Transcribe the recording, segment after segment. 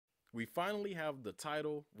We finally have the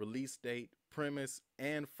title, release date, premise,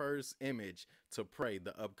 and first image to Prey,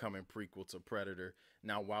 the upcoming prequel to Predator.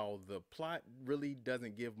 Now, while the plot really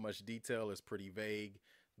doesn't give much detail, it's pretty vague.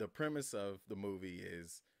 The premise of the movie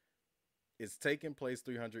is it's taking place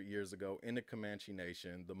 300 years ago in the Comanche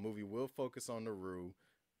Nation. The movie will focus on Naru.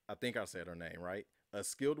 I think I said her name right. A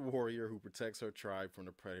skilled warrior who protects her tribe from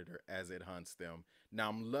the predator as it hunts them. Now,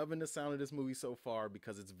 I'm loving the sound of this movie so far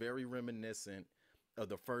because it's very reminiscent of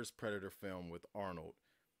the first Predator film with Arnold.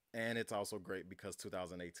 And it's also great because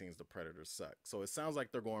 2018's The Predator sucked. So it sounds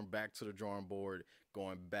like they're going back to the drawing board,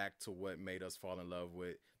 going back to what made us fall in love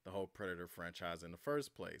with the whole Predator franchise in the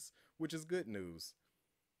first place, which is good news.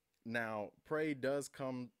 Now, Prey does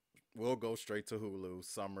come, will go straight to Hulu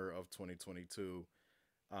summer of 2022,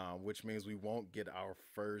 which means we won't get our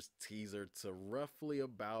first teaser to roughly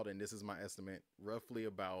about, and this is my estimate, roughly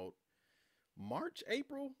about March,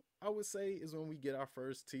 April, I would say, is when we get our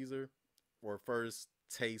first teaser or first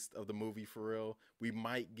taste of the movie for real. We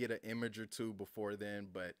might get an image or two before then,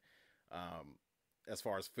 but um, as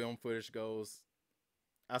far as film footage goes,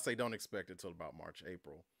 I say don't expect it till about March,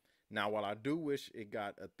 April. Now, while I do wish it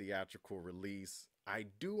got a theatrical release, I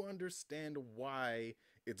do understand why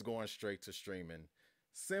it's going straight to streaming.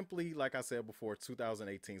 Simply, like I said before,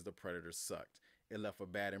 2018's The Predator sucked. It left a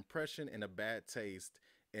bad impression and a bad taste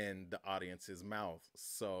in the audience's mouth.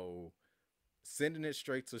 So, sending it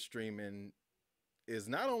straight to streaming is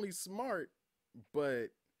not only smart,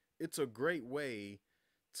 but it's a great way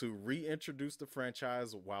to reintroduce the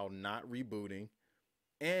franchise while not rebooting,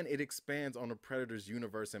 and it expands on the Predator's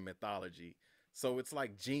universe and mythology. So it's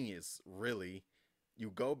like genius, really.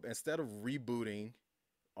 You go instead of rebooting,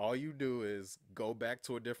 all you do is go back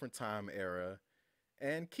to a different time era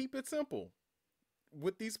and keep it simple.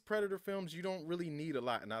 With these Predator films, you don't really need a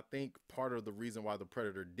lot, and I think part of the reason why the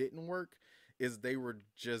Predator didn't work is they were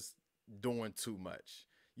just doing too much.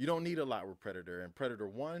 You don't need a lot with Predator, and Predator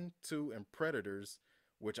 1, 2, and Predators,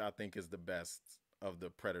 which I think is the best of the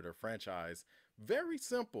Predator franchise, very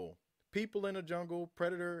simple. People in a jungle,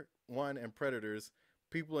 Predator 1 and Predators,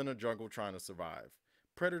 people in a jungle trying to survive.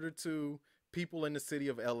 Predator 2, people in the city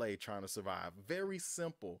of LA trying to survive. Very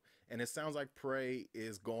simple. And it sounds like Prey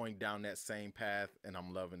is going down that same path, and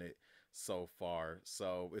I'm loving it so far.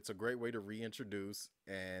 So it's a great way to reintroduce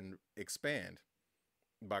and expand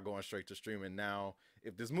by going straight to streaming. Now,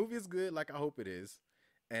 if this movie is good, like I hope it is,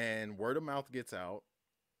 and word of mouth gets out,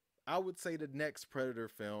 I would say the next Predator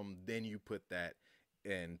film, then you put that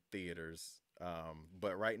in theaters.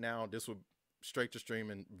 But right now, this would straight to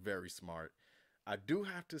streaming, very smart. I do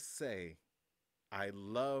have to say, I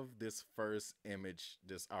love this first image,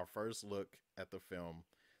 this our first look at the film.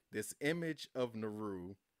 This image of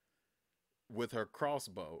Naru with her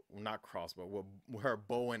crossbow, not crossbow, with her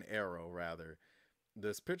bow and arrow rather.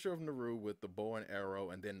 This picture of Naru with the bow and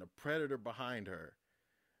arrow, and then the predator behind her.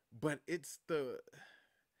 But it's the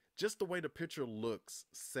just the way the picture looks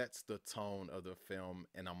sets the tone of the film,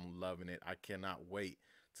 and I'm loving it. I cannot wait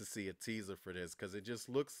to see a teaser for this because it just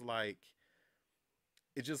looks like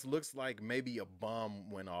maybe a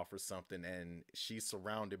bomb went off or something, and she's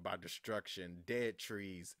surrounded by destruction, dead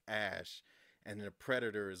trees, ash, and the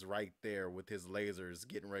predator is right there with his lasers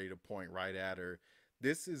getting ready to point right at her.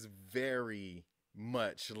 This is very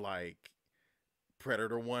much like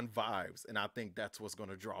Predator 1 vibes, and I think that's what's going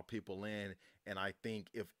to draw people in. And I think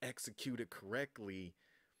if executed correctly,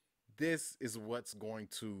 this is what's going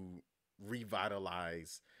to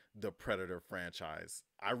revitalize the Predator franchise.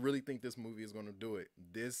 I really think this movie is going to do it.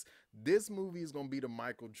 This movie is going to be the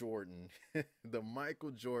Michael Jordan, the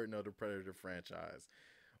Michael Jordan of the Predator franchise.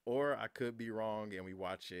 Or I could be wrong and we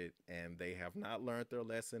watch it and they have not learned their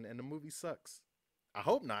lesson and the movie sucks. I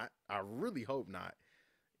hope not. I really hope not.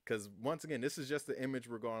 Because once again, this is just the image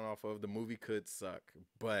we're going off of. The movie could suck,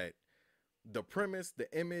 but the premise,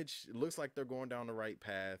 the image, it looks like they're going down the right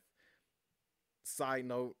path. Side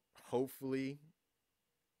note, hopefully,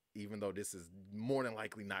 even though this is more than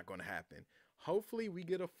likely not going to happen, hopefully we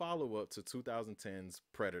get a follow up to 2010's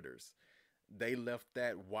Predators. They left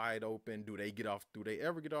that wide open. Do they get off? Do they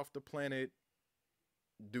ever get off the planet?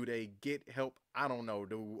 Do they get help? I don't know.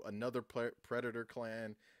 Do another Predator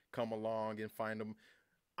clan come along and find them?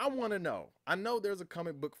 I want to know. I know there's a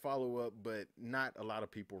comic book follow up, but not a lot of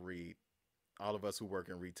people read. All of us who work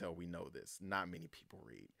in retail, we know this. Not many people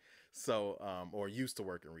read. So, or used to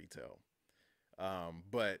work in retail.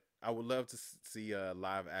 But I would love to see a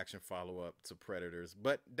live action follow up to Predators,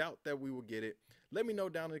 but doubt that we will get it. Let me know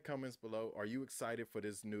down in the comments below. Are you excited for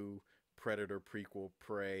this new Predator prequel,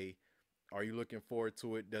 Prey? Are you looking forward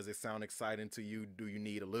to it? Does it sound exciting to you? Do you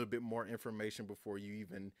need a little bit more information before you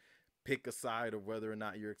even pick a side of whether or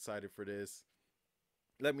not you're excited for this.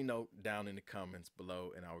 Let me know down in the comments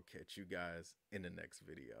below, and I will catch you guys in the next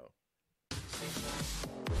video.